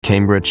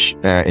Cambridge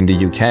in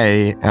the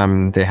UK,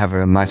 they have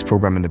a nice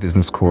program in the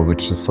business school,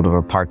 which is sort of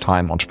a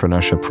part-time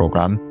entrepreneurship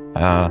program,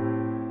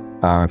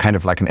 kind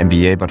of like an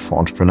MBA, but for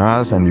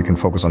entrepreneurs, and you can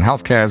focus on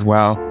healthcare as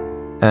well.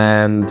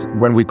 And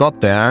when we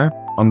got there,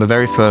 on the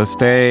very first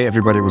day,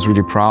 everybody was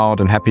really proud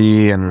and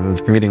happy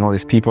and meeting all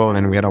these people,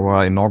 and we had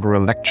our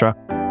inaugural lecture.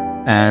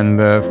 And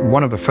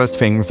one of the first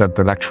things that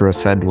the lecturer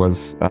said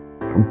was,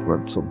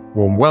 so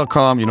warm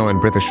welcome, in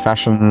British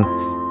fashion,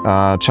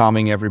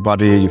 charming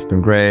everybody, you've been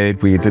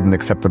great, we didn't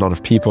accept a lot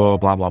of people,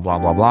 blah, blah, blah,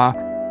 blah, blah.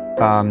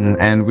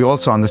 And we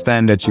also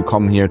understand that you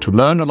come here to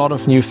learn a lot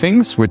of new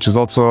things, which is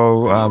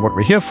also what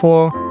we're here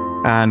for,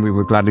 and we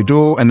will gladly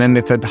do. And then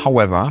they said,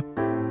 however,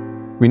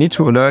 we need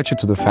to alert you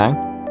to the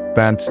fact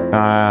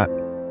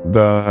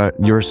that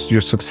your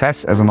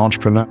success as an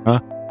entrepreneur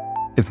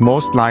is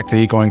most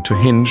likely going to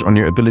hinge on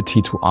your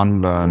ability to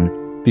unlearn,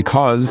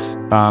 because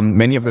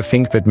many of the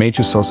things that made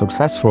you so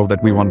successful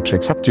that we want to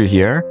accept you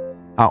here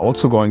are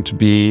also going to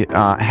be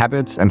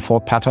habits and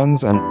thought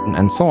patterns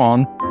and so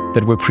on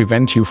that will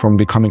prevent you from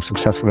becoming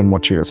successful in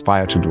what you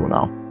aspire to do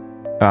now.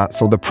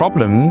 So the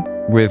problem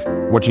with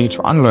what you need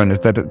to unlearn is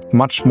that it's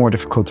much more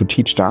difficult to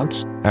teach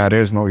that.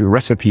 There is no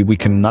recipe. We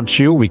can nudge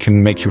you, we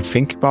can make you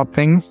think about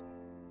things,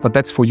 but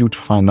that's for you to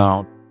find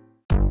out.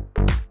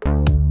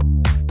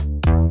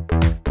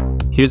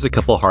 Here's a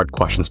couple hard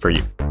questions for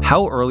you.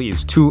 How early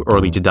is too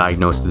early to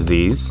diagnose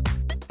disease?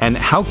 And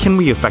how can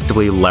we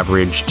effectively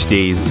leverage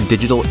today's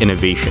digital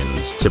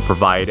innovations to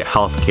provide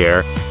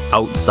healthcare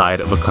outside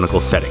of a clinical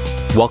setting?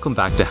 Welcome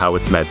back to How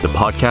It's Med, the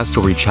podcast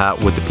where we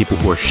chat with the people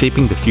who are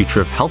shaping the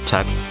future of health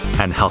tech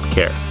and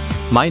healthcare.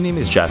 My name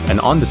is Jeff, and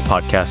on this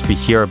podcast, we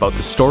hear about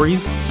the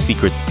stories,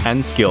 secrets,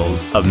 and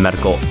skills of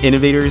medical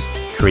innovators,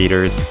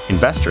 creators,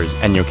 investors,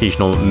 and your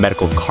occasional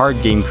medical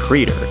card game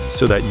creator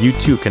so that you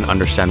too can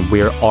understand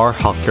where our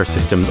healthcare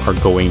systems are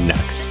going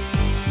next.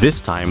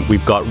 This time,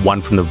 we've got one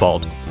from the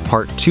vault,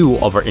 part 2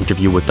 of our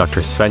interview with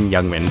Dr. Sven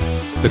Jungmann,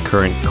 the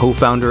current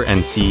co-founder and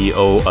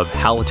CEO of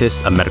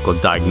Halitus, a medical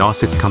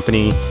diagnostics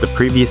company, the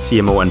previous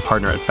CMO and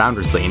partner at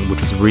Founders Lane,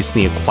 which was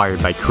recently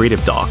acquired by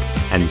Creative Doc,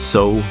 and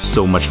so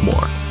much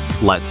more.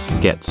 Let's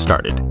get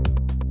started.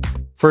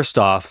 First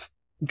off,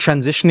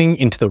 transitioning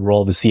into the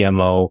role of the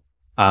CMO,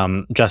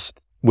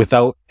 just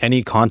without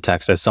any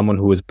context as someone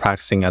who was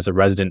practicing as a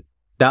resident,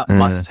 that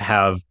must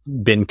have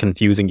been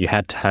confusing. You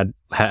had to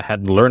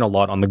learn a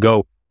lot on the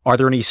go. Are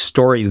there any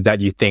stories that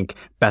you think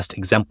best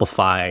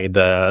exemplify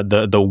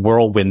the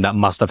whirlwind that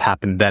must have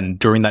happened then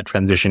during that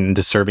transition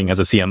into serving as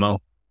a CMO?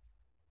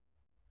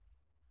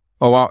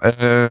 Oh, wow.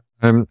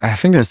 I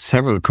think there's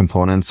several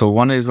components. So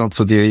one is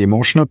also the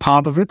emotional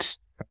part of it,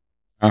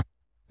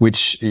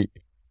 which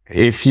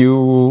if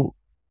you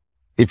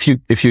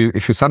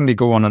suddenly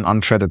go on an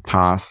untreaded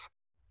path,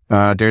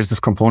 there's this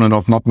component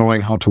of not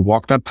knowing how to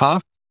walk that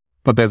path.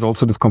 But there's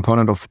also this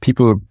component of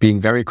people being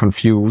very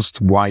confused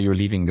why you're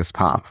leaving this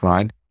path,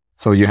 right?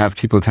 So you have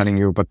people telling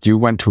you, but you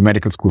went to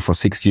medical school for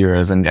 6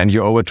 years and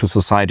you owe it to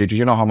society. Do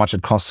you know how much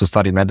it costs to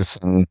study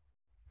medicine?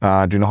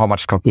 Do you know how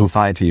much it costs to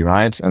society,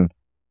 right? And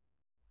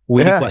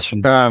witty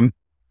question.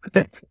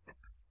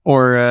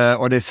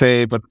 Or they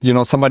say, but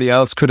somebody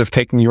else could have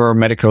taken your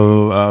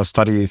medical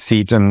study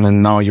seat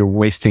and now you're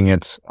wasting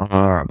it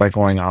by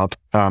going out.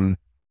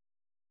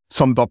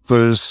 Some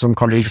doctors, some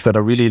colleagues that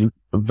are really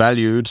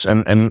valued.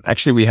 And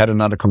actually we had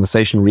another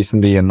conversation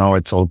recently and now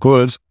it's all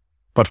good.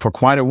 But for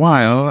quite a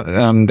while,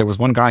 there was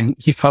one guy,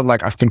 he felt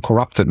like I've been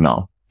corrupted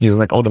now. He was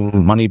like, oh, the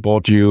money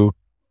bought you.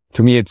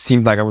 To me, it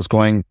seemed like I was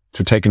going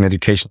to take an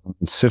education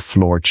on Sith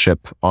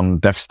Lordship on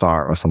Death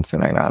Star or something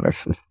like that.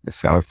 If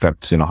that's,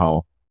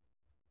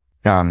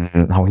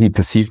 how he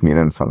perceived me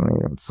then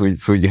suddenly.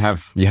 So you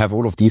have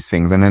all of these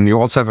things. And then you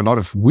also have a lot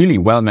of really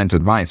well-meant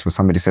advice where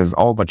somebody says,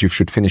 oh, but you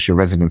should finish your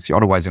residency.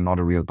 Otherwise you're not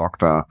a real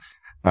doctor.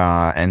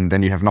 And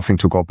then you have nothing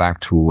to go back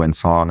to and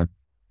so on.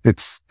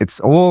 It's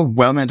all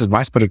well-meant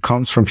advice, but it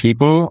comes from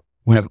people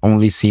who have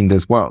only seen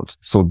this world.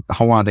 So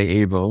how are they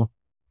able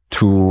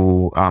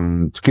to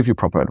give you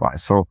proper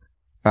advice? So,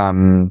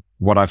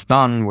 what I've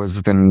done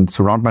was then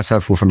surround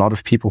myself with a lot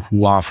of people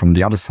who are from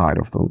the other side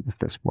of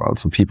this world.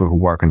 So people who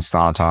work in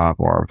startup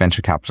or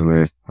venture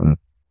capitalists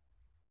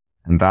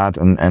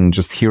and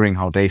just hearing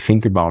how they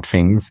think about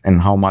things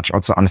and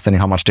also understanding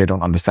how much they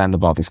don't understand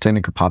about this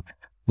clinical part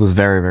was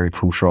very, very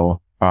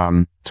crucial,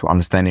 to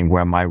understanding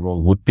where my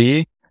role would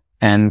be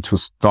and to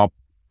stop,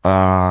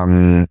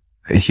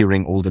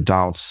 hearing all the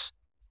doubts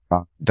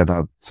that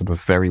are sort of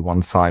very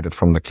one-sided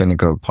from the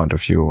clinical point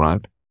of view,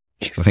 right?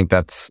 I think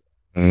that's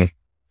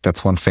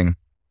one thing.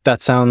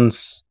 That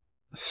sounds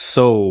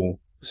so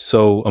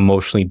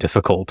emotionally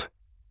difficult,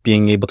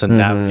 being able to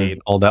navigate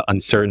all that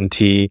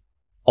uncertainty,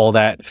 all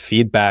that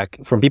feedback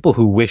from people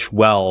who wish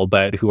well,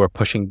 but who are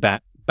pushing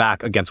back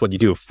against what you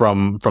do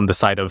from the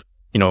side of,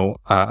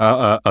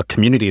 a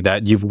community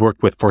that you've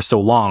worked with for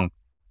so long.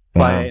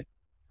 But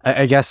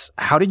I guess,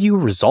 how did you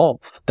resolve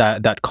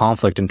that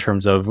conflict in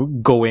terms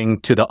of going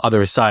to the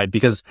other side?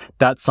 Because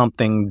that's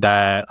something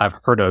that I've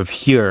heard of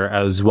here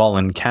as well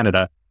in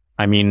Canada.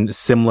 I mean,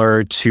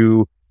 similar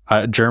to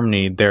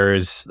Germany,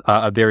 there's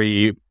a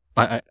very,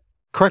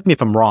 correct me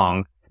if I'm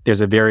wrong,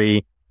 there's a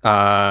very,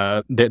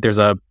 there's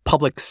a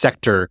public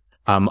sector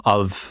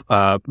of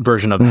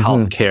version of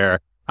healthcare,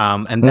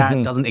 and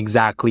that doesn't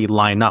exactly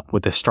line up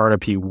with the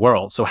startup-y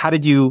world. So how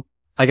did you,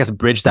 I guess,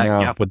 bridge that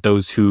gap with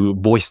those who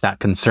voiced that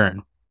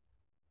concern?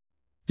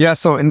 Yeah,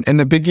 so in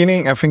the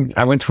beginning, I think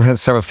I went through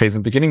several phases.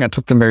 In the beginning, I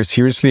took them very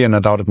seriously and I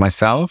doubted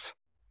myself.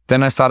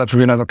 Then I started to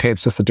realize, okay,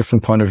 it's just a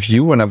different point of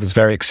view, and I was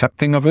very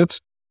accepting of it.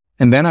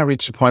 And then I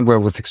reached a point where I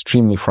was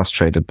extremely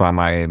frustrated by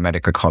my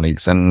medical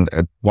colleagues. And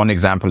one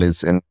example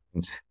is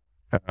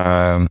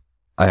I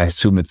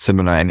assume it's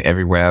similar in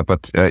everywhere,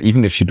 but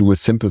even if you do a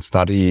simple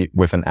study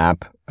with an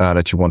app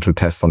that you want to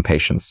test on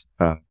patients.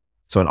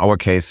 So in our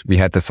case, we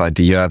had this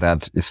idea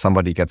that if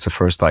somebody gets a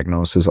first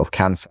diagnosis of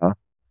cancer,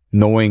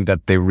 knowing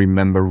that they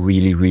remember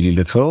really, really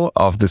little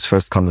of this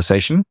first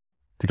conversation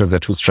because they're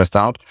too stressed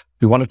out,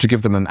 we wanted to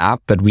give them an app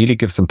that really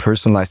gives them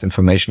personalized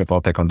information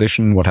about their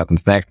condition, what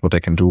happens next, what they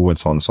can do, and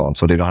so on and so on.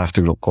 So they don't have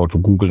to go to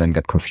Google and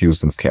get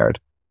confused and scared.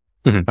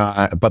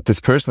 But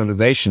this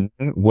personalization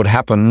would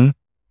happen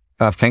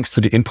thanks to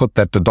the input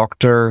that the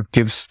doctor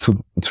gives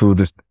to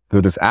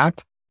this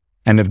app.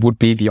 And it would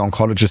be the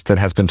oncologist that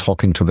has been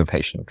talking to the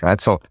patient,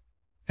 right? So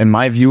in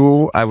my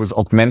view, I was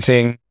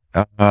augmenting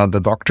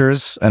the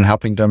doctors and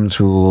helping them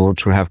to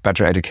have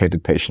better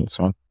educated patients.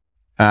 Right?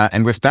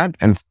 And with that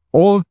and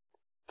all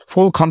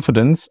full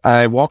confidence,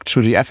 I walked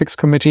to the ethics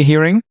committee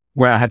hearing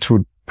where I had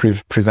to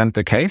present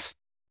the case.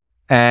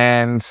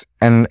 And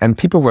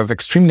people were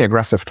extremely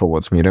aggressive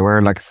towards me. There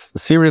were like a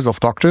series of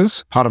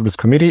doctors, part of this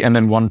committee, and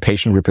then one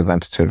patient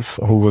representative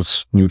who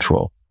was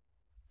neutral.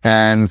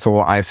 And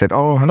so I said,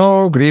 "Oh,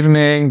 hello, good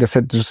evening." They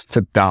said, "Just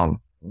sit down."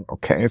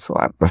 Okay. So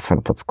I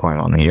thought, what's going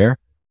on here?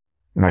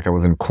 Like I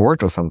was in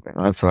court or something,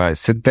 right? So I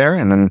sit there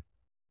and then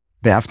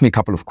they asked me a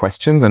couple of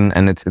questions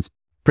and it's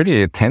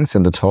pretty tense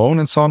in the tone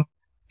and so on.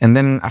 And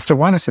then after a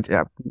while I said,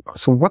 "Yeah,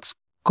 so what's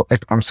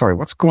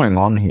going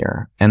on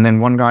here?" And then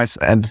one guy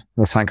said,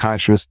 the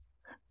psychiatrist,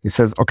 he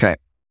says, "Okay,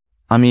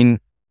 I mean,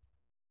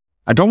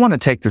 I don't want to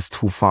take this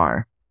too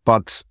far,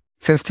 but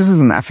since this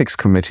is an ethics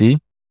committee,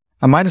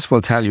 I might as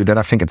well tell you that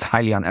I think it's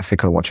highly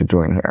unethical what you're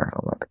doing here."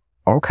 I'm like,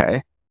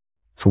 "Okay,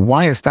 so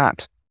why is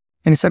that?"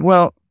 And he said,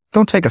 "Well,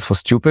 don't take us for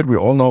stupid. We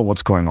all know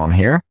what's going on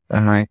here."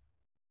 And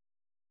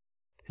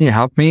 "Can you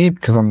help me?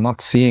 Because I'm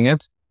not seeing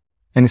it."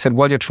 And he said,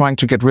 "Well, you're trying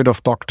to get rid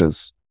of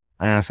doctors."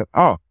 And I said,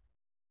 "Oh,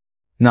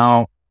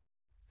 now,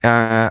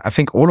 I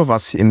think all of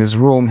us in this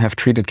room have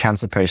treated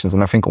cancer patients,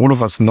 and I think all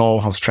of us know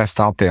how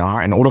stressed out they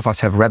are, and all of us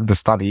have read the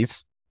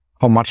studies,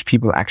 how much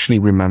people actually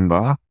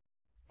remember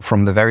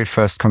from the very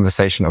first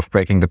conversation of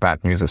breaking the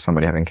bad news of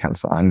somebody having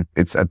cancer. And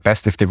it's at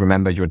best if they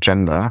remember your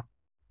gender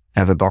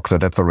as a doctor,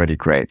 that's already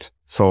great.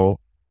 So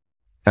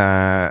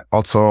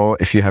also,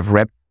 if you have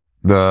read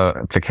the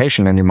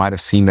application, then you might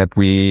have seen that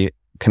we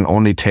can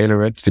only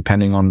tailor it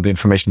depending on the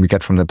information we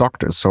get from the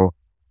doctors. So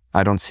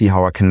I don't see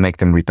how I can make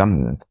them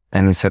redundant."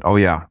 And he said, "Oh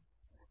yeah,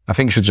 I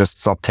think you should just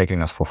stop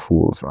taking us for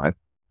fools, right?"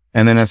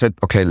 And then I said,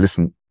 "Okay,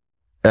 listen,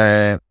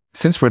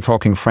 since we're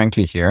talking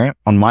frankly here,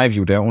 on my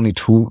view, there are only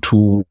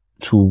two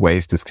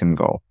ways this can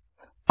go.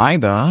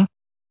 Either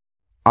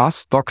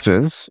us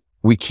doctors,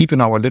 we keep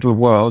in our little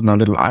world, in our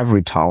little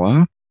ivory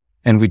tower,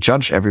 and we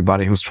judge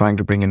everybody who's trying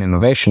to bring in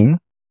innovation.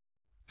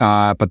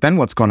 But then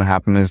what's going to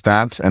happen is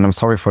that," and I'm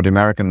sorry for the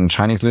American and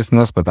Chinese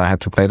listeners, but I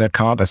had to play that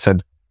card. I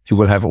said, "You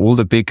will have all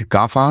the big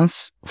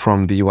GAFAs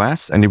from the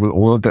US and you will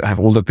all have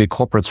all the big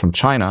corporates from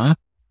China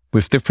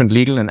with different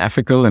legal and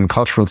ethical and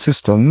cultural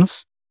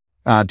systems,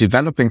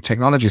 developing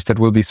technologies that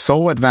will be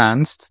so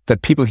advanced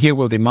that people here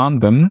will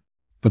demand them.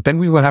 But then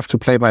we will have to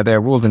play by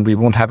their rules and we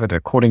won't have it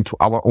according to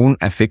our own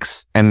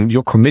ethics, and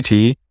your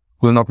committee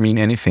will not mean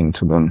anything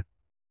to them."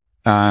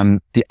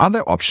 The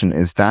other option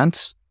is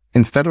that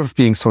instead of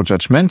being so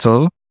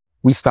judgmental,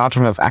 we start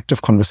to have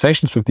active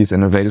conversations with these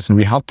innovators and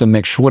we help them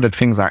make sure that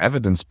things are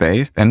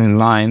evidence-based and in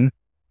line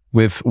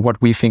with what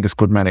we think is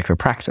good medical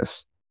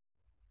practice.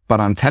 But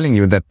I'm telling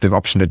you that the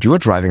option that you're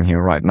driving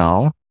here right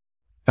now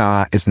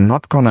is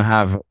not going to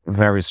have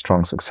very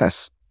strong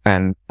success.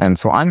 And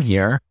so I'm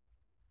here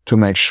to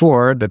make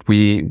sure that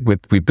we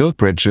build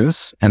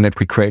bridges and that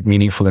we create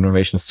meaningful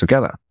innovations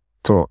together.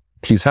 So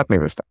please help me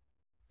with that.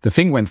 The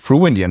thing went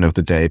through in the end of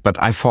the day,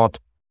 but I thought,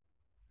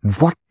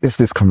 what is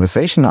this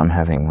conversation I'm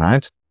having,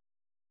 right?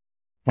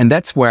 And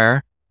that's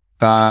where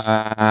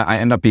I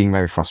end up being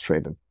very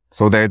frustrated.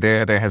 So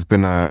there has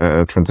been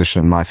a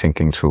transition in my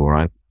thinking too,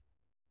 right?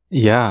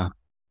 Yeah.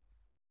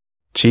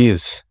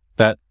 Jeez,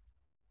 that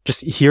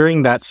just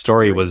hearing that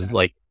story was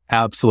like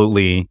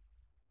absolutely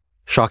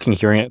shocking.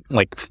 Hearing it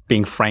like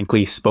being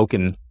frankly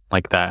spoken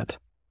like that,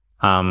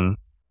 and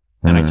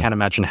I can't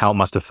imagine how it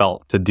must have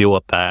felt to deal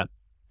with that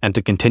and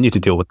to continue to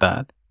deal with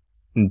that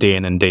day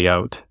in and day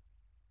out.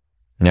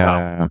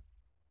 Yeah. Wow.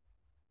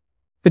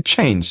 It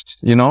changed,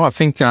 I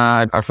think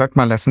I've learned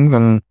my lessons,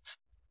 and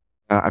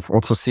I've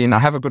also seen, I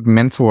have a good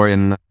mentor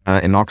in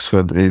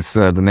Oxford.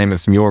 The name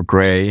is Muir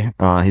Gray.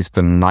 He's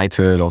been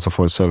knighted also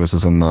for his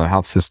services in the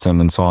health system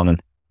and so on.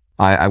 And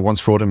I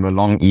once wrote him a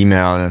long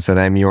email and said,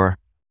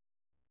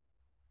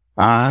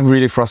 I'm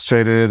really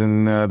frustrated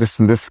and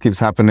this keeps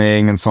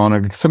happening and so on.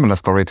 A similar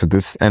story to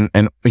this. And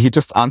he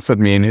just answered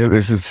me in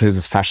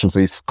his fashion.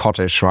 So he's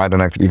Scottish, right?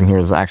 And I could even hear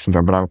his accent,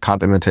 but I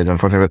can't imitate it.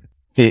 Unfortunately.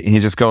 He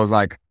just goes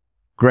like,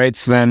 great,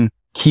 Sven,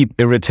 keep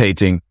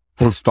irritating,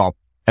 full stop.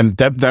 And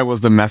that was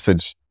the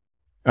message.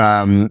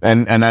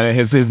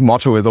 His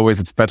motto is always,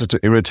 it's better to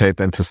irritate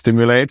than to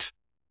stimulate.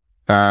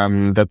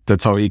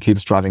 That's how he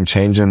keeps driving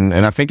change. And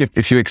I think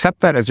if you accept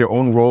that as your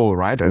own role,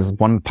 right, as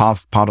one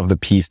part of the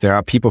piece, there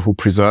are people who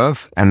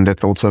preserve, and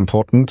that's also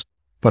important,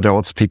 but there are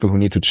also people who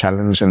need to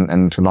challenge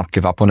and to not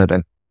give up on it.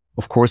 And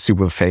of course you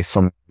will face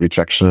some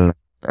rejection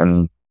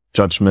and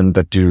judgment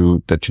that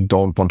you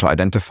don't want to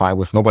identify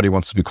with. Nobody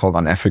wants to be called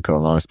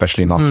unethical, or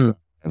especially not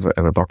as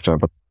a doctor.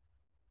 But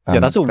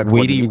that's a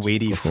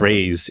weighty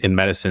phrase in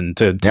medicine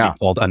to be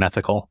called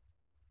unethical.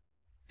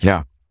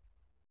 Yeah.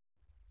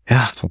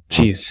 Yeah.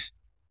 Jeez.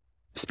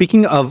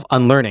 Speaking of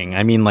unlearning,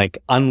 I mean, like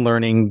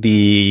unlearning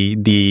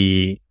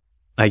the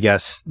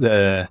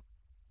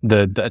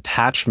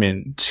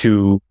attachment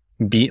to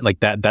be like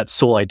that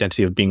sole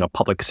identity of being a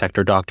public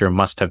sector doctor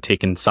must have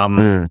taken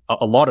a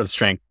lot of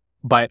strength.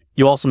 But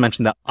you also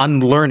mentioned that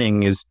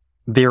unlearning is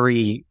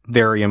very,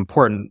 very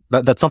important.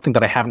 That's something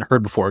that I haven't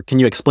heard before. Can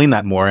you explain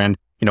that more and,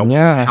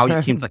 how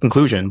you came to the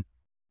conclusion?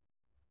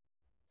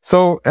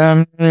 So,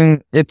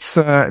 it's,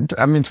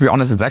 to be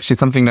honest, it's actually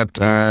something that,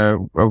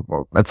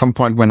 at some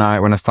point when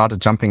I started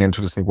jumping into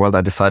this new world,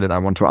 I decided I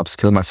want to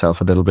upskill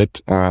myself a little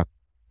bit.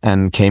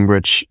 And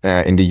Cambridge,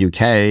 in the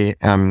UK,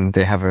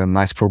 they have a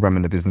nice program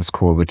in the business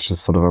school, which is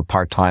sort of a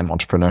part-time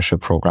entrepreneurship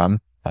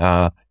program,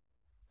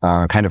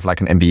 kind of like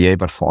an MBA,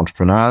 but for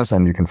entrepreneurs,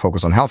 and you can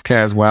focus on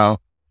healthcare as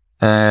well.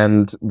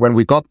 And when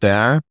we got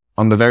there,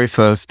 on the very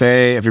first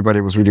day,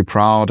 everybody was really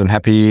proud and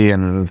happy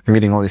and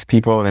meeting all these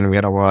people. And we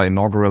had our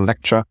inaugural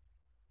lecture.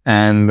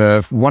 And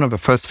one of the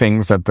first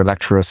things that the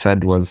lecturer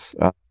said was,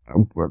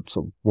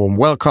 so warm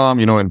welcome,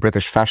 in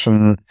British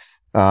fashion,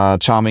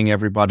 charming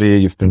everybody.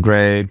 You've been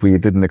great. We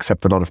didn't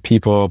accept a lot of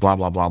people, blah,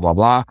 blah, blah, blah,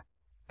 blah.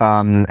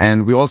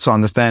 And we also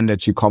understand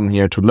that you come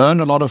here to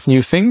learn a lot of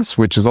new things,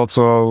 which is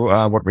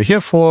also what we're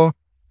here for.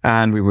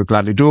 And we will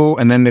gladly do.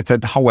 And then they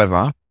said,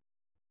 however,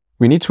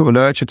 we need to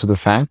alert you to the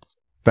fact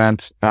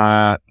that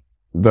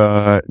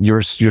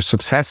your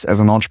success as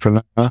an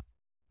entrepreneur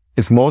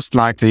is most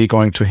likely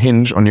going to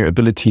hinge on your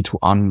ability to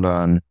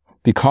unlearn,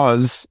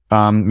 because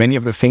many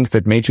of the things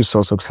that made you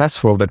so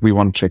successful that we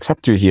want to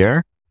accept you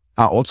here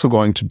are also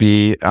going to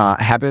be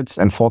habits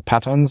and thought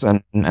patterns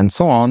and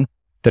so on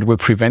that will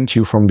prevent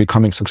you from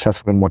becoming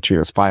successful in what you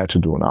aspire to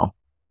do now.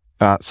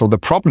 So the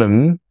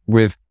problem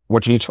with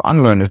what you need to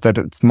unlearn is that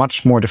it's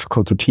much more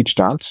difficult to teach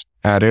that.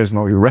 There's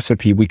no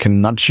recipe. We can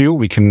nudge you.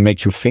 We can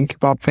make you think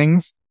about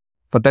things,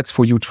 but that's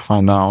for you to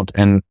find out.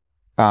 And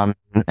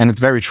it's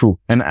very true.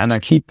 And I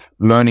keep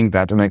learning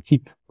that, and I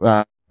keep,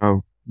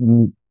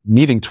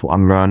 needing to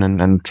unlearn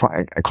and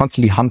try. I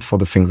constantly hunt for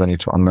the things I need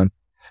to unlearn.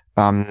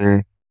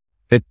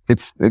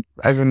 It's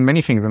as in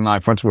many things in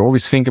life, right? We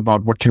always think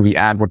about what can we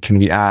add,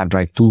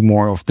 like do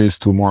more of this.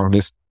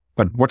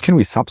 But what can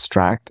we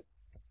subtract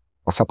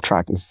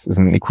is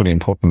an equally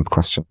important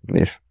question, I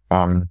believe.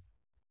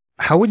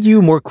 How would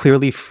you more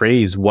clearly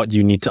phrase what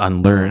you need to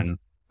unlearn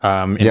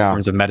in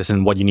terms of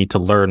medicine, what you need to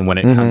learn when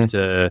it comes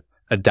to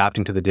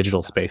adapting to the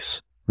digital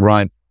space?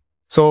 Right.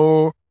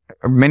 So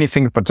many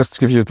things, but just to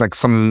give you like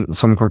some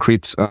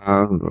concrete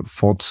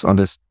thoughts on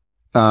this.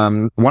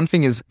 One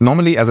thing is,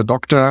 normally as a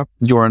doctor,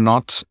 you are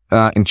not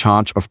in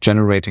charge of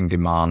generating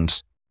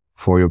demand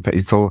for your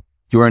patient. So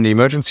you're in the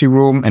emergency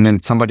room and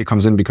then somebody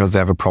comes in because they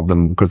have a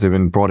problem, because they've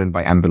been brought in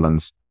by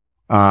ambulance.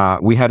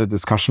 We had a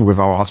discussion with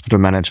our hospital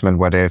management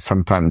where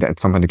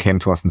somebody came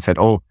to us and said,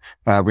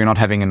 we're not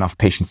having enough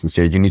patients this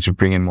year. You need to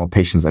bring in more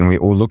patients. And we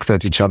all looked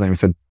at each other and we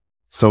said,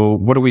 so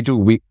what do?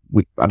 We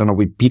I don't know,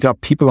 we beat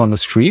up people on the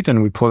street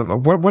and we pull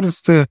them.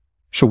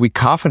 Should we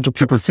carve into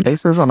people's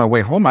faces on our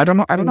way home? I don't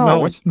know.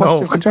 What's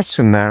your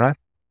suggestion there,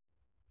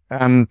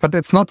 right? But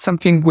it's not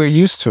something we're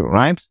used to,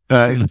 right?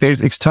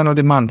 There's external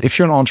demand. If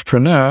you're an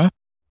entrepreneur,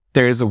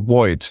 there is a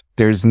void.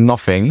 There is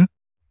nothing.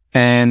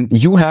 And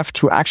you have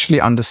to actually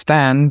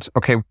understand,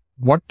 okay,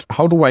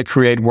 how do I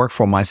create work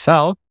for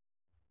myself?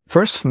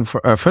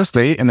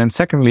 Firstly, and then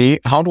secondly,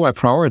 how do I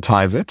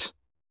prioritize it?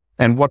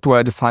 And what do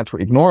I decide to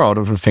ignore out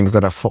of the things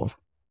that I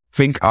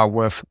think are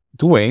worth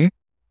doing?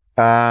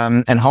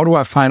 And how do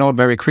I find out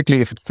very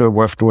quickly if it's still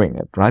worth doing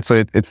it, right?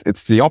 So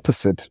it's the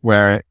opposite,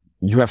 where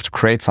you have to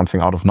create something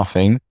out of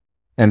nothing.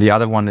 And the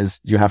other one is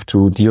you have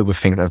to deal with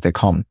things as they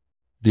come.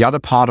 The other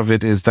part of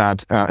it is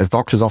that as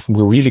doctors often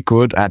we're really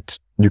good at,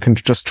 you can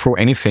just throw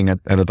anything at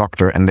a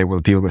doctor and they will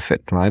deal with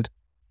it, right?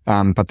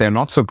 But they're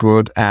not so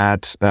good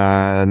at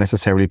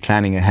necessarily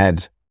planning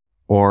ahead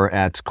or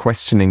at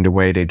questioning the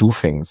way they do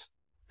things.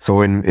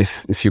 So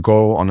if you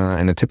go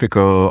in a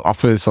typical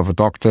office of a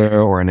doctor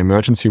or an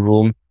emergency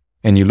room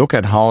and you look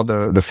at how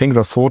the things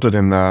are sorted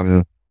in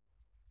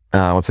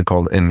what's it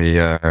called, in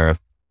the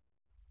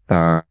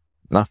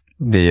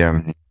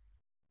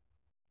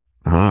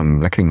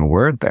I'm lacking a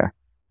word there.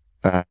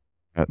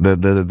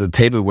 The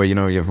table where, you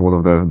have all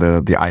of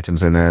the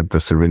items in it, the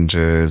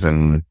syringes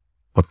and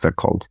what's that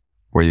called?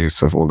 Where you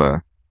serve all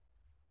the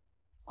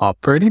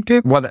operating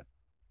table? What?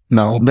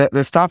 No,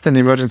 the stuff in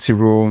the emergency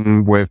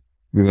room with,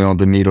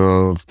 the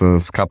needles, the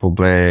scalpel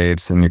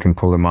blades, and you can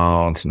pull them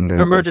out. And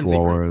emergency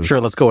room. Sure,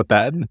 let's go with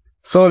that.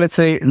 So let's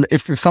say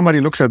if somebody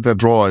looks at the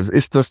drawers,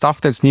 is the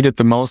stuff that's needed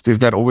the most, is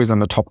that always on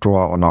the top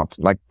drawer or not?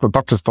 Like, the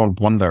doctors don't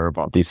wonder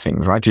about these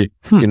things, right? You're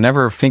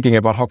never thinking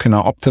about how can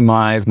I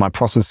optimize my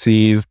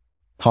processes?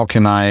 How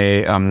can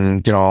I,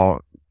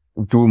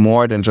 do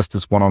more than just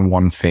this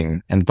one-on-one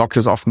thing? And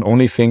doctors often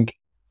only think,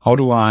 how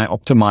do I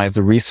optimize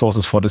the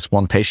resources for this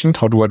one patient?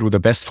 How do I do the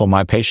best for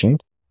my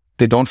patient?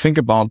 They don't think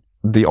about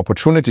the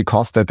opportunity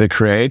cost that they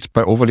create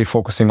by overly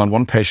focusing on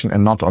one patient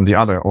and not on the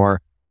other,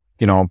 or,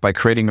 by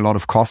creating a lot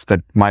of costs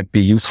that might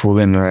be useful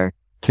in a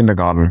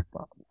kindergarten,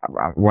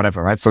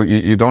 whatever, right? So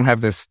you don't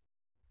have this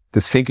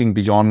thinking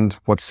beyond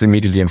what's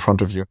immediately in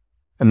front of you.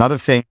 Another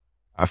thing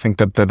I think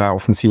that I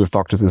often see with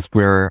doctors is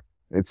where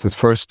it's this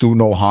first do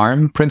no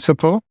harm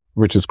principle,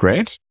 which is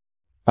great.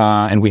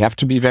 And we have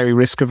to be very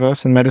risk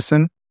averse in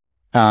medicine.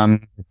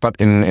 But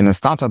in a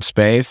startup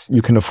space,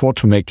 you can afford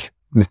to make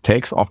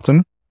mistakes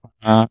often.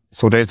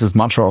 So there's this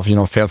mantra of,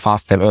 fail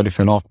fast, fail early,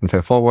 fail often,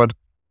 fail forward,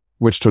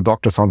 which to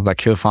doctors sounds like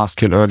kill fast,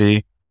 kill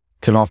early,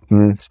 kill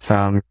often.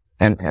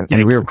 And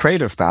we're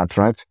great at that,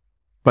 right?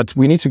 But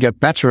we need to get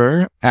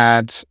better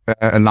at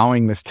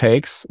allowing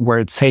mistakes where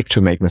it's safe to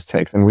make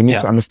mistakes. And we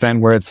need to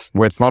understand where it's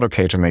not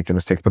okay to make the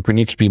mistakes, but we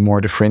need to be more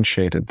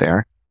differentiated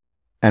there.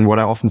 And what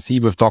I often see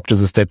with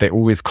doctors is that they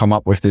always come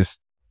up with there's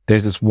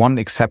this one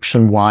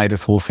exception why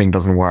this whole thing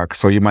doesn't work.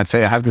 So you might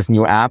say, I have this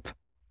new app.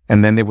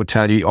 And then they would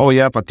tell you, oh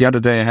yeah, but the other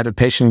day I had a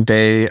patient,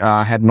 they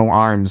had no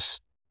arms.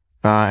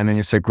 And then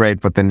you say, great,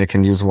 but then they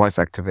can use voice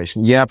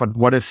activation. Yeah, but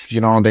what if,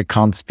 they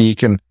can't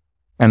speak? And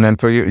then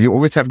so you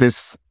always have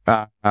this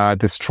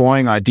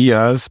destroying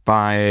ideas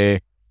by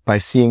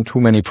seeing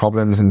too many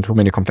problems and too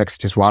many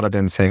complexities rather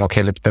than saying,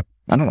 okay,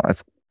 I don't know,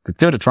 let's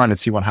give it a try and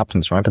let's see what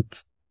happens, right?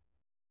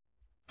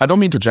 I don't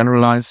mean to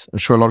generalize. I'm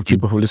sure a lot of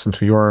people who listen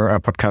to your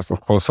podcast,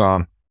 of course,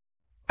 have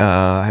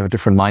a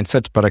different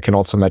mindset, but I can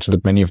also imagine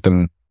that many of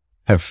them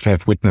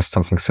have witnessed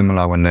something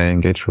similar when they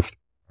engage with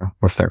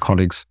their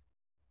colleagues.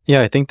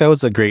 Yeah, I think that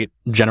was a great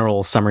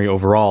general summary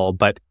overall.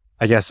 But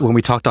I guess when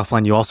we talked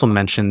offline, you also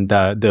mentioned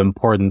the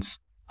importance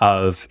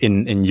of,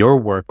 in your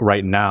work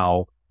right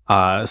now,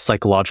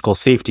 psychological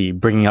safety,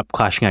 bringing up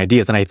clashing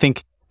ideas. And I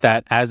think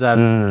that as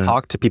I've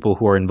talked to people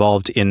who are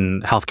involved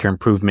in healthcare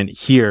improvement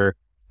here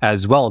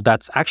as well,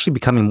 that's actually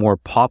becoming more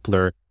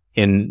popular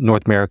in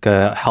North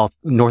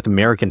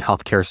American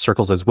healthcare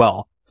circles as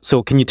well.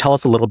 So can you tell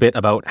us a little bit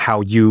about how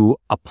you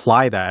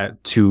apply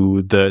that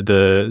to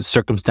the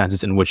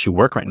circumstances in which you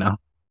work right now?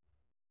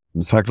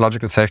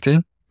 Psychological safety?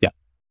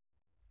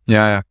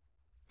 Yeah.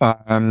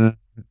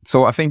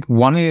 So I think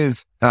one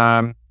is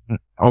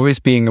always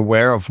being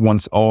aware of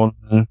one's own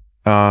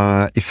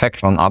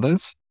effect on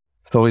others.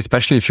 So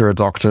especially if you're a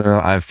doctor,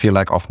 I feel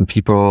like often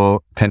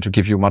people tend to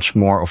give you much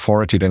more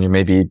authority than you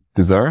maybe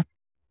deserve.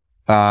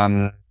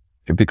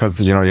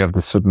 Because, you have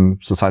this certain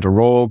societal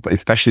role, but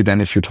especially then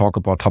if you talk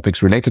about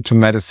topics related to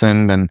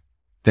medicine,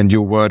 then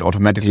your word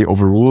automatically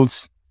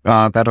overrules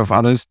that of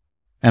others.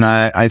 And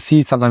I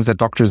see sometimes that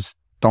doctors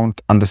don't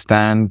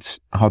understand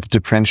how to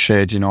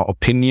differentiate,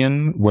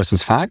 opinion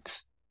versus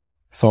facts.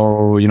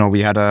 So,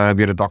 we had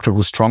a doctor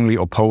who strongly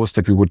opposed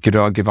that we would give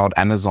out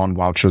Amazon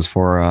vouchers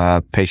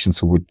for patients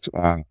who would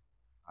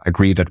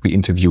agree that we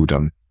interview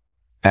them.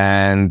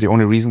 And the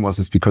only reason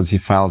is because he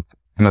felt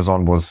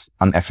Amazon was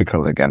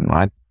unethical again,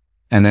 right?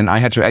 And then I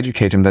had to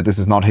educate him that this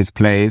is not his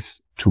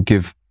place to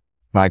give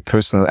like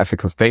personal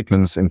ethical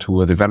statements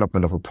into a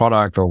development of a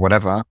product or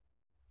whatever.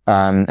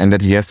 And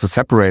that he has to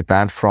separate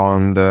that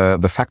from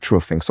the factual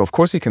things. So of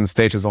course he can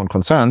state his own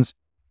concerns,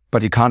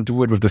 but he can't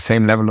do it with the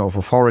same level of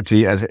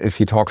authority as if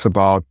he talks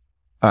about,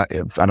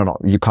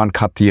 you can't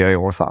cut the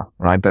aorta,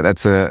 right?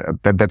 That's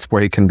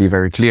where he can be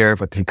very clear,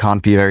 but he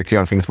can't be very clear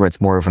on things where it's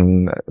more of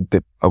an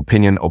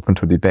opinion open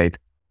to debate.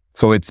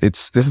 So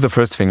this is the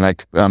first thing,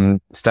 like,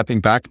 stepping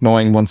back,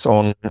 knowing one's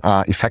own,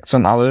 effects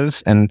on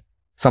others, and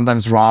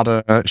sometimes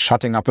rather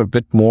shutting up a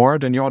bit more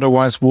than you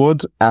otherwise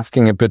would,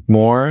 asking a bit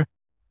more,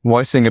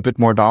 voicing a bit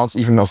more doubts,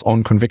 even of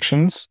own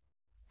convictions.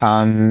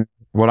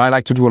 What I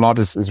like to do a lot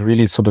is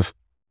really sort of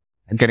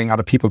getting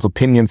other people's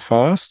opinions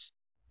first.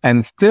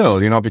 And still,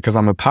 because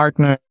I'm a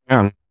partner,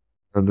 the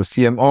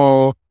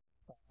CMO,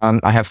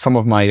 I have some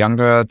of my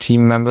younger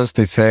team members,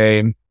 they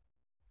say,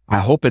 I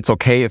hope it's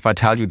okay if I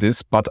tell you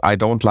this, but I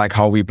don't like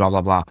how we blah,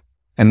 blah, blah.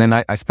 And then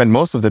I spend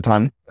most of the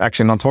time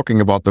actually not talking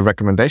about the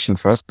recommendation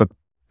first, but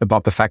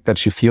about the fact that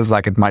she feels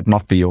like it might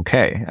not be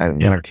okay. And,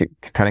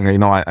 telling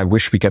her, I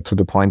wish we get to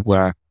the point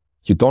where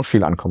you don't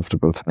feel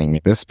uncomfortable telling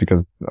me this,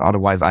 because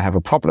otherwise I have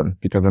a problem,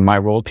 because in my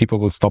role, people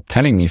will stop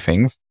telling me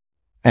things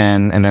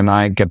and then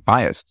I get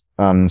biased.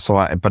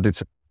 But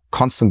it's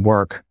constant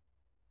work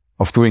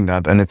of doing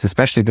that. And it's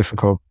especially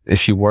difficult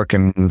if you work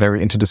in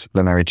very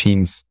interdisciplinary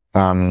teams.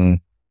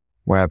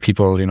 where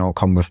people,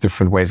 come with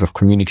different ways of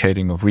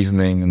communicating, of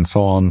reasoning and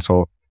so on.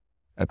 So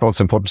it's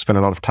also important to spend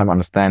a lot of time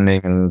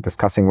understanding and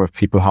discussing with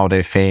people how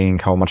they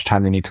think, how much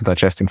time they need to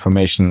digest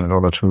information in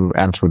order to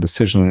answer a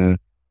decision,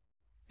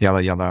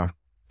 yada, yada.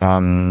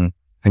 I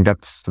think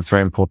that's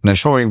very important. And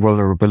showing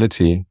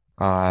vulnerability,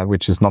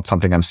 which is not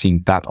something I'm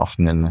seeing that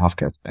often in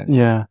healthcare.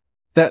 Yeah.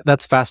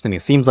 That's fascinating.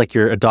 It seems like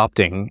you're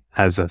adopting,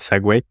 as a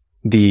segue,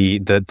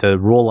 the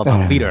role of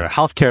a leader, a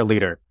healthcare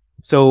leader.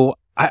 So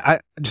I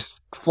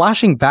just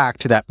flashing back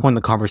to that point in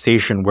the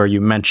conversation where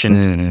you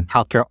mentioned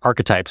healthcare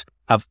archetypes.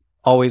 I've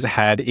always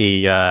had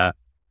a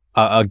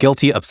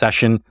guilty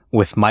obsession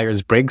with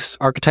Myers-Briggs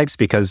archetypes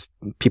because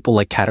people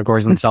like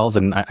categorize themselves,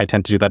 and I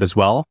tend to do that as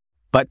well.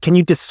 But can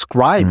you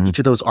describe each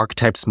of those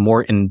archetypes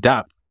more in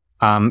depth?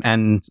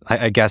 And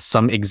I guess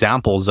some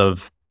examples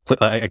of,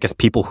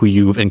 people who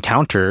you've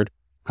encountered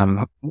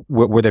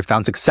where they've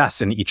found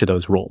success in each of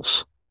those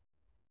roles.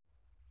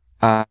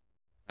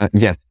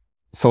 Yes.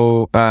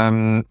 So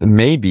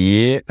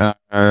maybe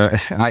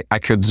I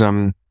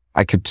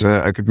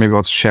could maybe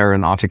also share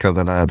an article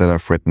that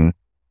I've written,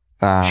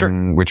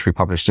 Sure. which we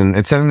published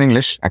it's in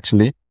English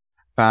actually.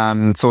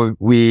 So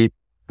we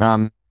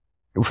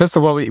first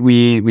of all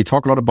we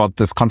talk a lot about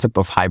this concept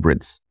of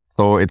hybrids.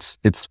 So it's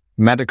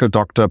medical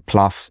doctor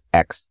plus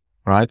X,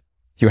 right?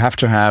 You have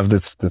to have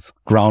this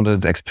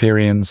grounded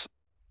experience.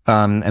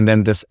 And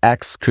then this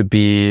X could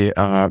be,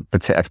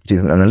 let's say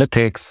expertise in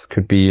analytics,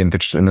 could be in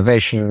digital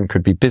innovation,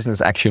 could be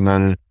business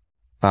acumen,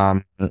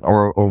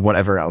 or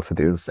whatever else it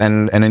is.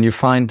 And then you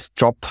find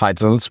job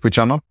titles which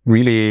are not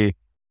really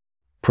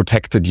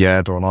protected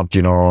yet or not,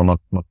 not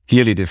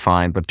clearly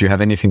defined, but you have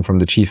anything from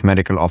the chief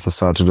medical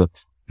officer to the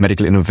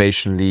medical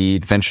innovation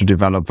lead, venture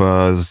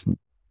developers,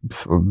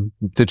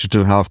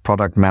 digital health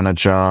product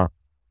manager.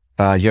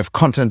 You have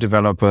content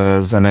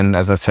developers. And then,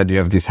 as I said, you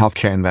have these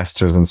healthcare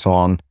investors and so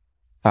on.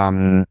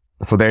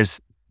 So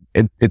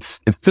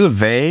it's still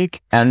vague,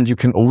 and you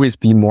can always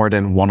be more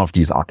than one of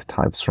these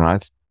archetypes,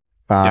 right?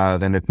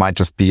 Then it might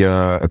just be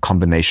a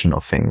combination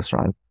of things,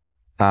 right?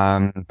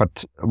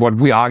 But what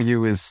we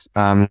argue is,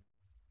 that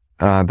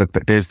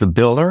there's the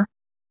builder,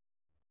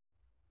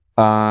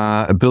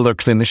 a builder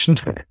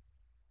clinician,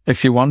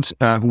 if you want,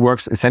 who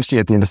works essentially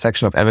at the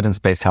intersection of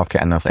evidence-based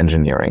healthcare and of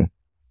engineering.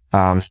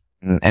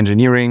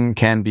 Engineering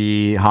can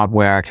be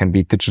hardware, can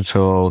be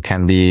digital,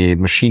 can be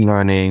machine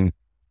learning,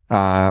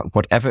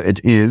 whatever it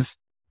is.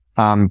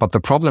 But the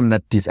problem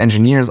that these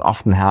engineers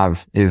often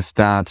have is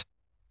that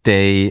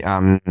they,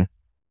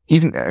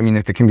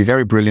 they can be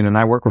very brilliant, and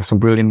I work with some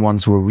brilliant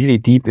ones who are really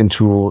deep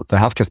into the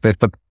healthcare space,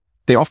 but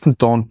they often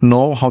don't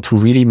know how to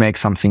really make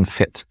something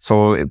fit.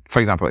 So,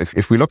 for example,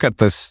 if we look at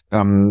this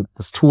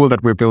tool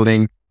that we're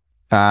building,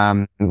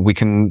 we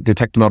can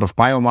detect a lot of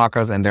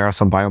biomarkers, and there are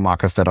some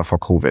biomarkers that are for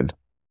COVID.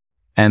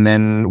 And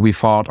then we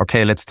thought,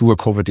 okay, let's do a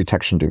COVID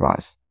detection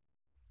device.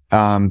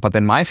 But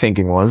then my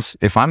thinking was,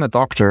 if I'm a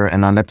doctor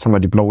and I let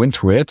somebody blow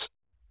into it,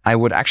 I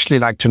would actually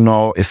like to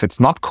know if it's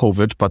not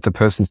COVID, but the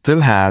person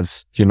still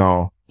has,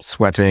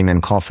 sweating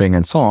and coughing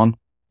and so on.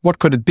 What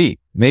could it be?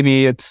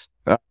 Maybe it's,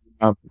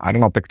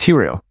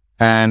 bacterial.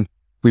 And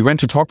we went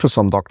to talk to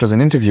some doctors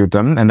and interviewed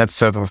them. And that's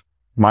sort of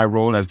my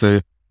role as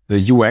the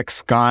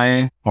UX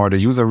guy or the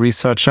user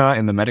researcher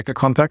in the medical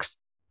context.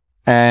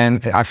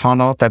 And I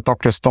found out that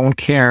doctors don't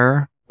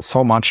care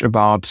so much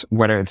about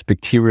whether it's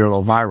bacterial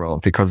or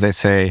viral, because they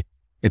say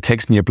it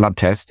takes me a blood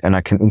test and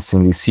I can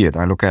instantly see it.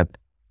 I look at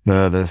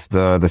the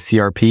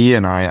CRP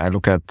and I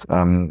look at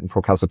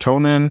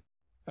procalcitonin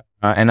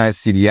and I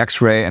see the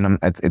X-ray, and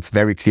it's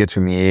very clear to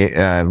me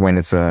when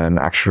it's an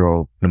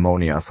actual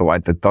pneumonia. So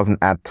it doesn't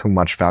add too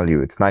much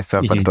value. It's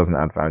nicer, but it doesn't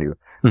add value.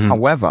 Mm-hmm.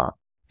 However,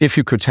 if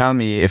you could tell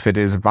me if it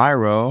is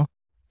viral,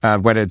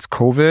 whether it's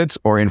COVID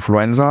or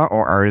influenza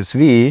or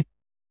RSV,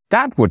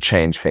 that would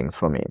change things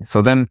for me.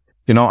 So then,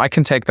 I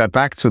can take that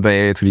back to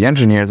the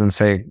engineers and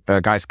say,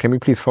 guys, can we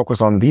please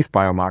focus on these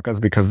biomarkers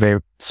because they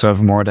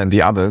serve more than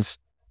the others,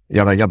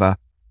 yada, yada.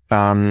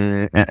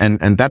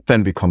 And that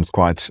then becomes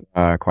quite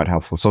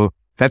helpful. So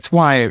that's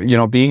why,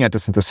 being at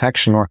this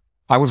intersection, or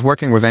I was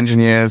working with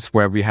engineers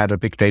where we had a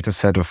big data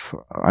set of,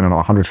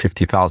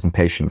 150,000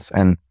 patients.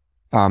 And,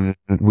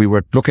 we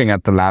were looking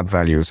at the lab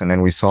values, and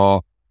then we saw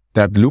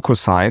that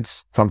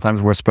leukocytes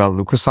sometimes were spelled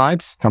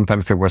leukocytes,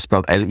 sometimes they were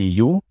spelled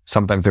LEU,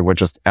 sometimes they were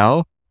just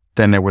L.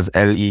 Then there was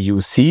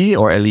LEUC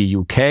or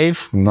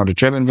LEUK, not a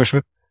German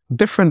version,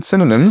 different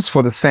synonyms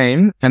for the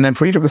same. And then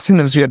for each of the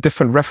synonyms, you had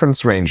different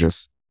reference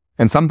ranges.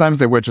 And sometimes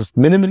they were just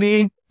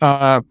minimally,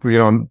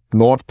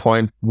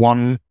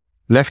 0.1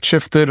 left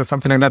shifted or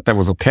something like that. That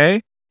was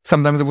okay.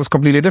 Sometimes it was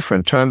completely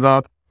different. Turns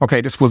out,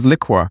 okay, this was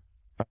liquor,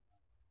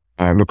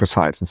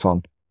 leukocytes and so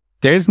on.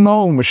 There is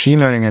no machine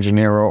learning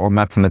engineer or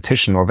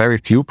mathematician, or very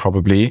few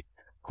probably,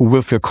 who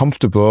will feel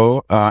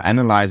comfortable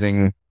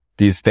analyzing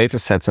these data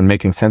sets and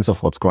making sense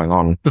of what's going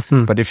on.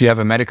 Mm-hmm. But if you have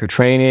a medical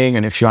training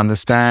and if you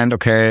understand,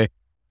 okay,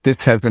 this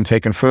has been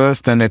taken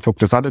first, then they took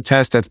this other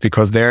test, that's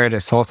because they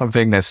saw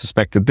something, they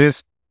suspected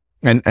this,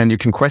 and you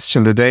can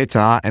question the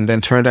data and then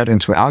turn that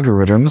into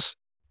algorithms,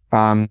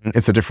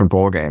 it's a different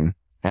ballgame.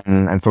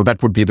 And so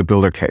that would be the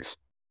builder case.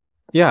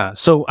 Yeah.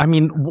 So, I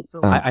mean,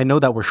 I know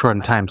that we're short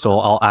on time, so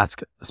I'll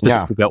ask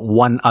specifically about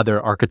one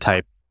other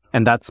archetype,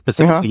 and that's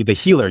specifically the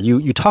healer.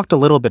 You talked a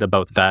little bit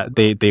about that.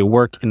 They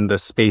work in the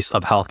space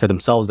of healthcare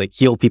themselves. They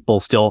heal people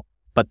still,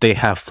 but they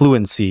have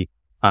fluency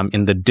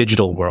in the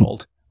digital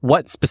world.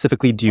 What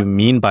specifically do you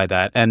mean by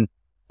that? And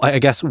I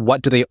guess,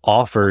 what do they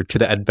offer to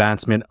the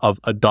advancement of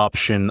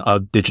adoption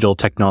of digital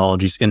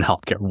technologies in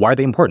healthcare? Why are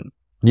they important?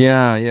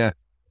 Yeah.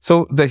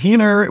 So the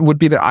healer would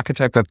be the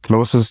archetype that's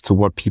closest to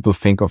what people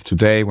think of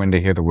today when they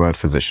hear the word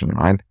physician,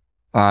 right?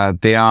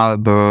 They are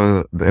in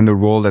the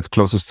role that's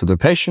closest to the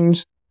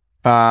patient.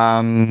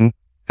 And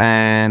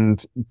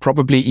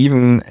probably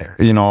even,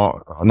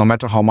 no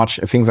matter how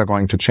much things are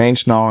going to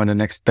change now in the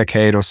next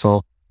decade or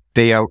so,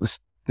 they're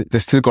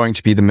still going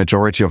to be the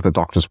majority of the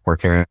doctors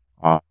working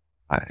on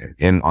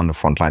the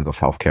front lines of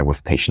healthcare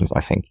with patients,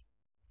 I think.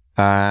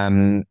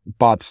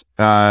 But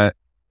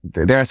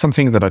there are some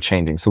things that are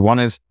changing. So one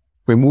is,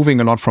 we're moving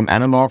a lot from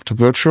analog to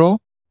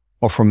virtual,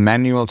 or from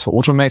manual to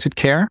automated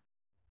care.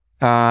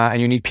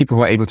 And you need people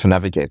who are able to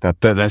navigate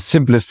that. The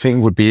simplest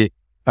thing would be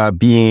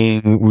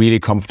being really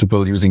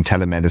comfortable using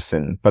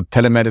telemedicine. But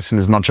telemedicine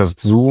is not just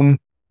Zoom.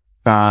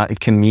 It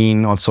can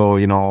mean also,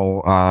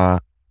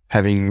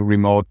 having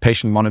remote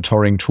patient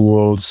monitoring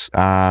tools,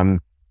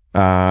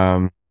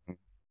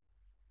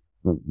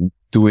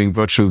 doing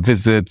virtual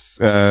visits,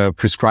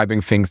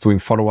 prescribing things, doing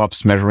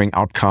follow-ups, measuring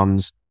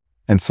outcomes,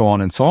 and so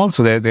on and so on.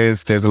 So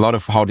there's a lot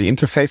of how the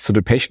interface to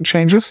the patient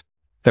changes.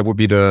 That would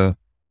be the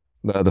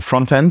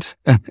front end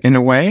in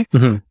a way.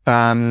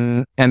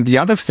 And the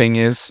other thing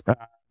is,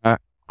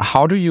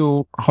 how do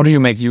you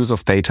make use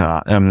of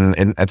data?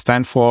 At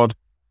Stanford,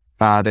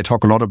 they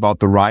talk a lot about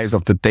the rise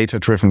of the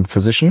data-driven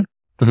physician.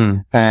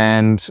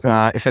 And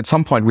if at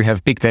some point we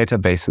have big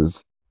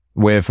databases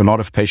with a lot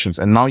of patients,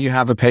 and now you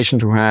have a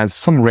patient who has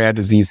some rare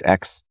disease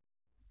X,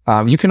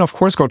 you can of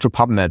course go to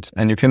PubMed,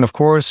 and you can of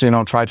course,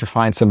 try to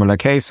find similar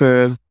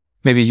cases.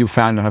 Maybe you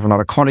have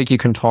another colleague you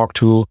can talk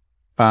to.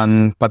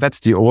 But that's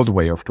the old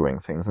way of doing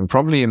things. And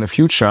probably in the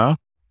future,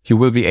 you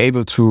will be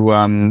able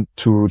to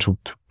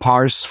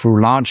parse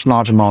through large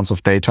amounts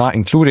of data,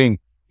 including,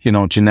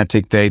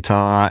 genetic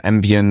data,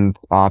 ambient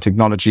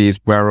technologies,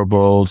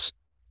 wearables,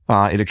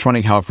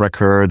 electronic health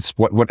records,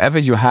 whatever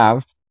you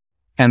have,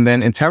 and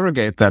then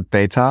interrogate that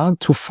data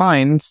to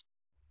find,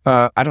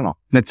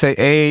 let's say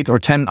 8 or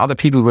 10 other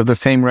people with the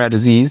same rare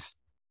disease,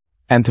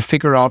 and to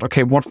figure out,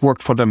 okay, what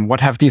worked for them?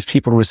 What have these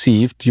people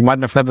received? You might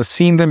have never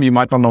seen them. You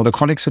might not know the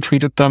colleagues who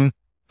treated them,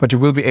 but you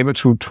will be able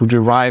to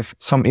derive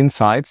some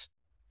insights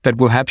that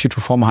will help you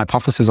to form a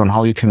hypothesis on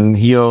how you can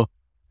heal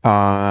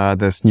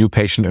this new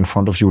patient in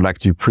front of you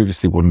like you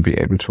previously wouldn't be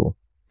able to.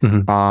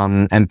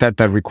 And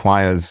that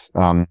requires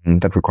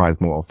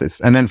more of this.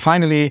 And then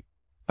finally,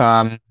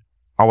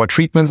 our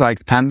treatments are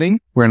expanding.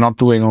 We're not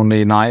doing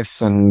only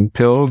knives and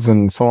pills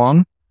and so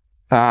on.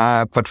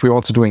 But we're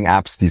also doing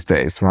apps these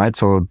days, right?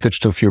 So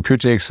digital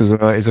therapeutics is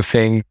a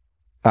thing.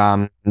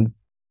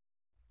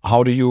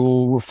 How do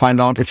you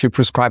find out if you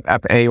prescribe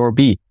app A or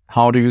B?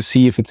 How do you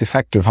see if it's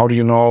effective? How do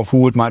you know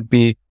who it might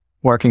be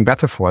working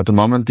better for? At the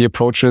moment, the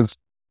approach is,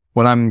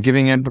 well, I'm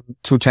giving it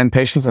to 10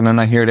 patients and then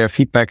I hear their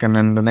feedback and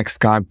then the next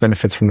guy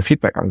benefits from the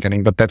feedback I'm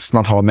getting. But that's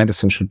not how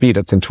medicine should be.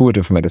 That's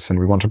intuitive medicine.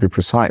 We want to be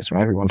precise,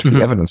 right? We want to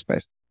be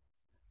evidence-based.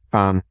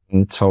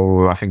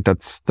 So I think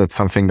that's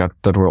something that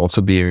will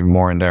also be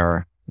more in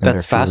their.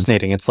 That's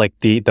fascinating. It's like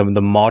the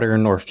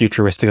modern or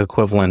futuristic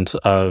equivalent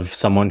of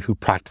someone who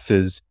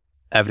practices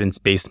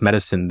evidence-based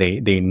medicine.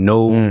 They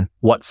know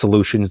what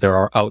solutions there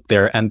are out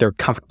there, and they're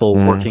comfortable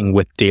working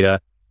with data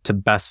to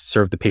best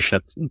serve the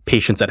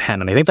patients at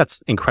hand. And I think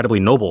that's incredibly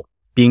noble,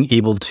 being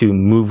able to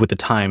move with the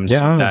times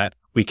so that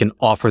we can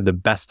offer the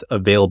best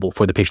available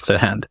for the patients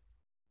at hand.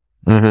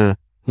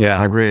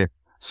 Yeah, I agree.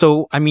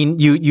 So, I mean,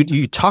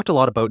 you talked a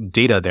lot about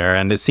data there,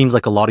 and it seems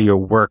like a lot of your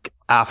work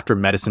after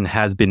medicine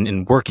has been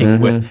in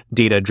working with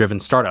data-driven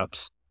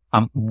startups.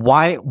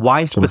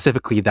 Why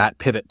specifically that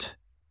pivot?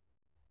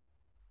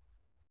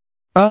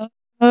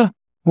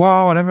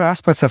 Wow, I never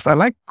asked myself. I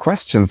like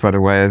questions, by the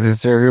way.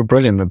 You're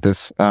brilliant at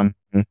this.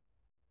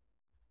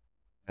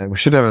 We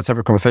should have a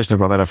separate conversation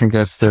about that. I think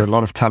there are a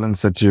lot of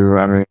talents that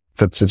you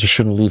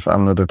shouldn't leave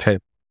under the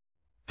tape.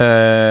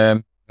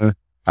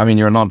 I mean,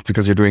 you're not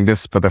because you're doing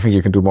this, but I think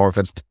you can do more of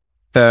it.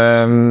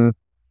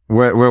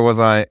 Where was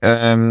I?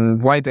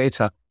 Why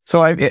data?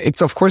 So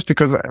it's of course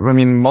because,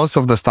 most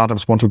of the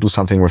startups want to do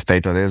something with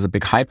data. There's a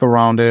big hype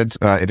around it.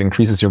 It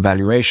increases your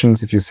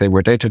valuations if you say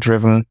we're data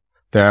driven.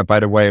 There are, by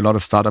the way, a lot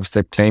of startups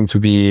that claim to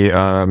be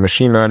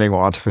machine learning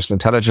or artificial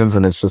intelligence,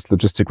 and it's just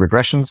logistic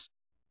regressions.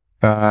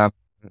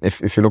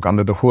 If you look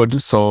under the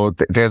hood, so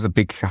there's a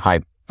big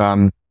hype.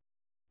 And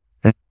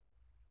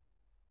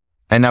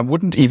I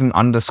wouldn't even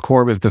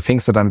underscore with the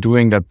things that I'm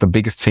doing that the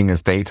biggest thing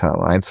is data,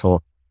 right?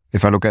 So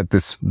if I look at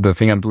the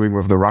thing I'm doing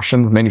with the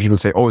Russians, many people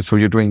say, oh, so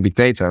you're doing big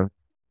data.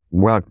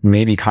 Well,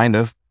 maybe kind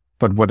of,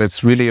 but what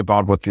it's really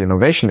about, what the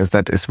innovation is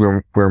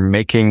we're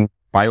making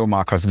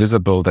biomarkers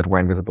visible that were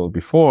invisible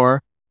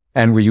before.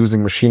 and we're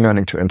using machine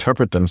learning to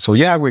interpret them. So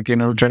yeah, we're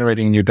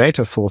generating new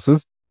data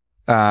sources.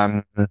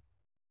 Fair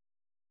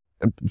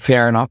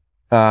enough.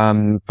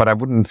 But I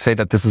wouldn't say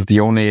that this is the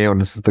only, or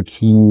this is the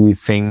key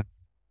thing.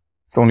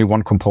 It's only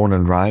one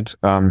component, right?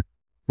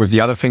 With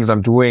the other things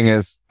I'm doing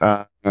is,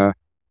 the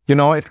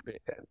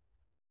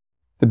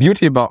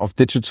beauty of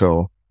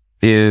digital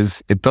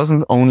is it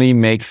doesn't only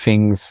make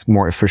things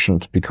more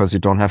efficient because you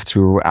don't have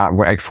to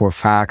wait for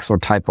fax or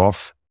type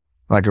off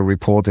like a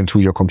report into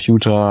your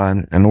computer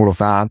and all of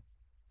that.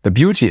 The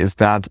beauty is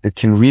that it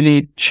can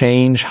really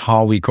change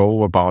how we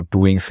go about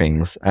doing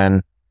things.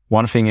 And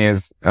one thing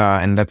is,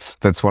 and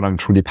that's what I'm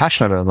truly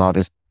passionate about,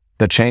 is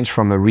the change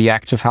from a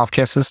reactive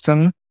healthcare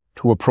system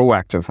to a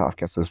proactive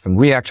healthcare system.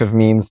 Reactive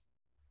means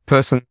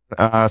person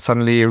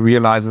suddenly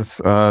realizes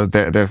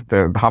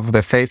their half of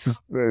their face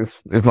is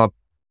not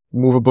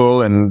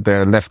movable and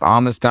their left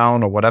arm is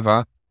down or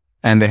whatever,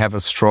 and they have a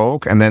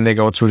stroke, and then they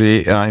go to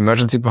the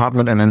emergency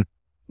department, and then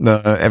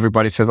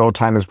everybody says, "Oh,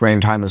 time is brain,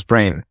 time is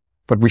brain."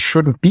 But we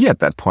shouldn't be at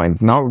that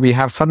point. Now we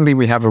have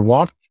a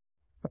watch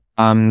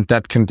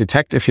that can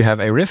detect if you have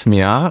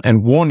arrhythmia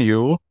and warn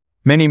you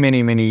many,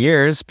 many, many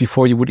years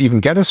before you would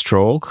even get a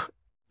stroke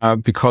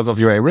because of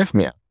your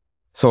arrhythmia.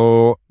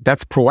 So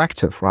that's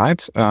proactive,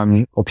 right?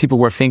 Or people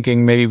were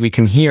thinking maybe we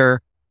can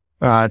hear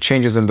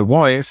changes in the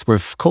voice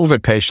with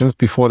COVID patients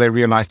before they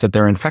realize that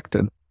they're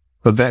infected.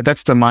 So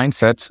that's the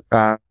mindset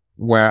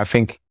where I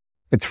think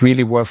it's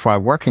really worthwhile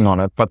working on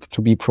it. But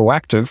to be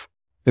proactive,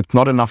 it's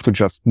not enough to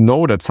just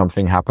know that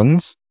something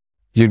happens.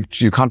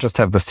 You can't just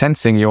have the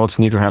sensing. You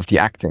also need to have the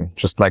acting,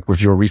 just like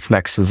with your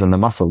reflexes and the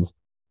muscles.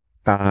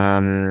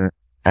 And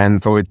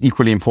so it's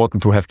equally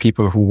important to have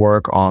people who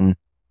work on,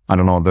 I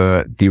don't know,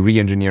 the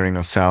re-engineering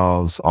of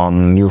cells,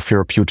 on new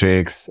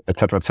therapeutics, et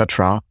cetera, et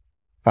cetera.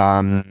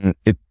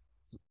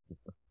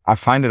 I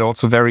find it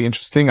also very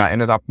interesting. I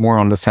ended up more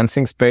on the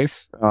sensing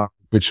space,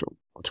 which,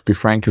 to be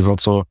frank, is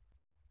also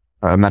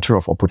a matter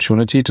of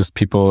opportunity. Just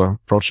people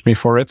approached me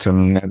for it,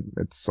 and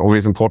it's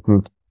always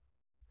important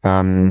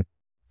to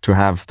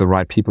have the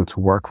right people to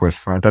work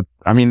with. Right?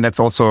 That's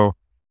also,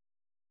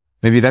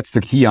 maybe that's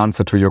the key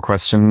answer to your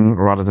question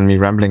rather than me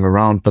rambling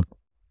around. But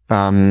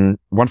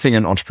one thing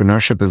in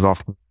entrepreneurship is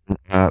often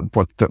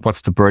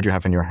what's the bird you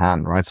have in your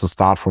hand, right? So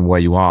start from where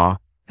you are.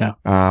 Yeah.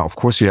 Of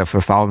course, you have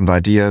 1,000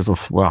 ideas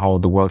of how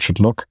the world should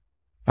look,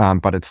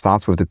 but it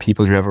starts with the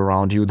people you have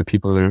around you.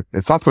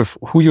 It starts with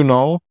who you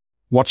know,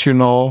 what you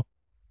know,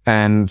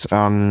 and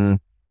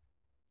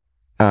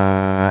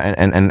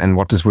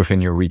what is within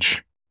your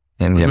reach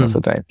in the end of the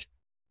day,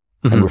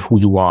 and with who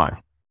you are,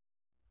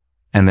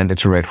 and then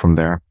iterate from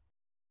there.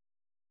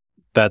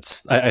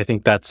 I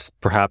think that's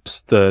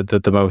perhaps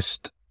the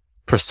most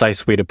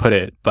precise way to put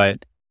it.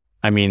 But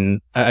I mean,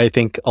 I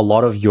think a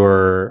lot of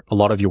your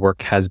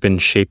work has been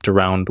shaped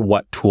around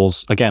what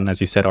tools, again,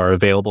 as you said, are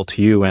available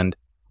to you and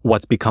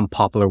what's become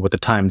popular with the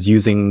times,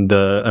 using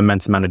the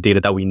immense amount of data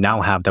that we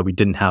now have that we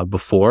didn't have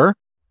before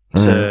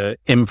to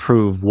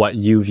improve what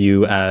you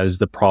view as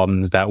the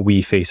problems that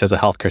we face as a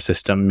healthcare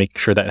system, make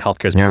sure that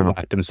healthcare is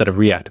proactive instead of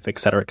reactive, et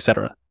cetera, et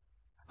cetera.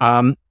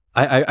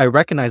 I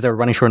recognize that we're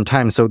running short on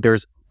time. So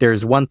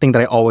there's one thing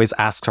that I always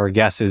ask our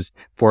guests is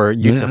for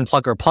you to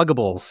plug our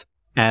pluggables.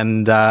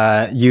 And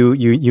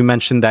you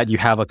mentioned that you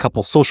have a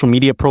couple social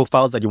media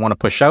profiles that you want to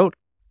push out.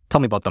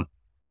 Tell me about them.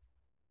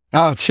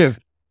 Oh, cheers.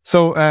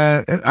 So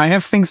I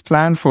have things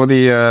planned for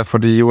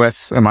the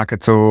US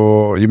market.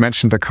 So you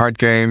mentioned the card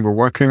game. We're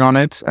working on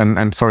it, and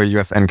I'm sorry,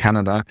 US and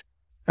Canada.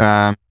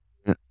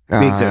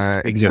 We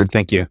exist.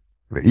 Thank you.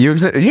 You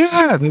exist.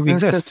 Yeah, we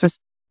exist.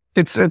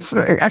 It's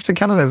actually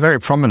Canada is very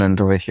prominent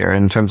over here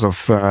in terms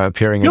of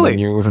appearing in the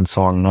news and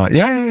so on.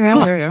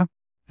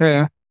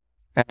 Yeah.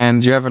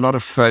 And you have a lot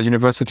of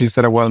universities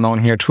that are well known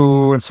here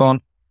too, and so on.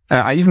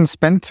 I even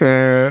spent,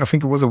 I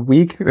think it was a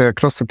week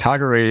close to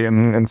Calgary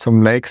in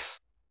some lakes,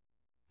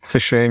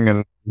 fishing,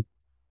 and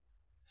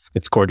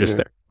it's gorgeous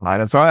there.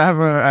 And so I have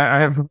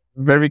a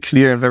very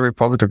clear and very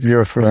positive view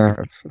of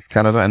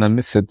Canada, and I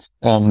miss it.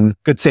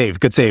 Good save.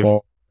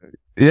 So,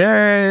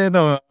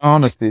 no,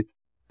 honestly.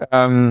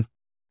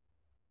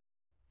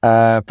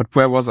 But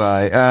where was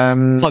I?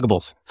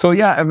 Pluggables. So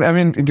yeah, I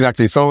mean,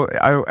 exactly. So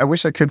I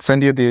wish I could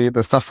send you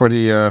the stuff for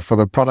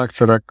the products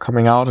that are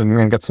coming out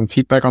and get some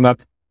feedback on that.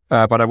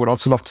 But I would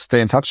also love to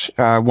stay in touch.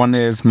 One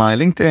is my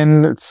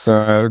LinkedIn. It's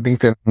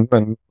LinkedIn,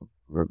 and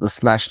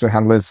the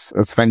handle is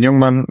Sven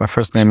Jungmann, my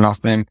first name,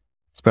 last name,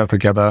 spelled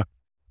together.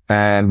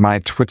 And my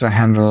Twitter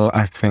handle,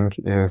 I think,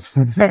 is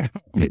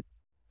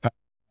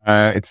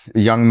it's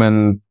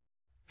Jungmann,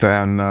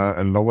 then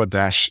a lower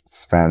dash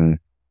Sven.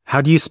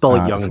 How do you spell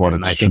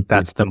Jungmann? I think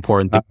that's the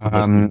important thing for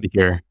listeners to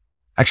hear.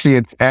 Actually,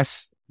 it's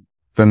S,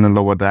 then the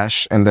lower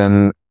dash, and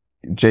then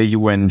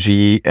Jungmann,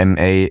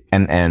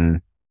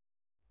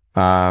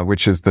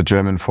 which is the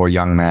German for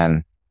young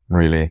man,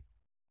 really.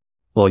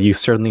 Well, you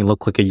certainly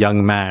look like a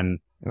young man,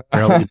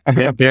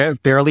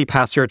 barely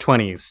past your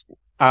 20s.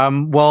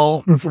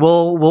 Well,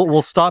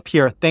 we'll stop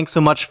here. Thanks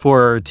so much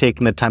for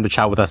taking the time to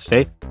chat with us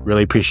today.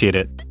 Really appreciate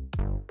it.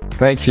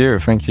 Thank you.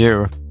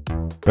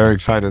 Very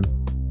excited.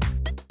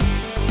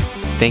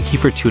 thank you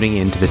for tuning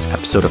in to this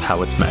episode of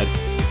How It's Med.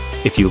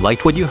 If you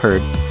liked what you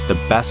heard, the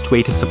best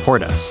way to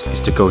support us is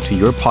to go to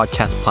your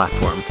podcast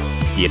platform,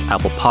 be it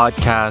Apple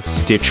Podcasts,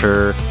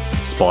 Stitcher,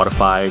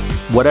 Spotify,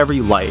 whatever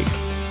you like,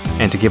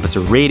 and to give us a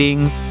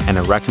rating and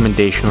a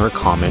recommendation or a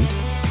comment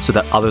so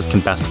that others can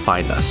best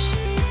find us.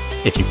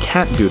 If you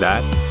can't do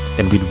that,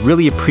 then we'd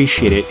really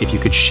appreciate it if you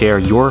could share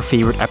your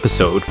favorite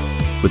episode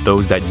with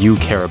those that you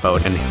care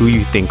about and who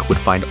you think would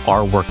find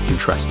our work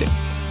interesting.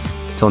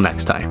 Till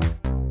next time.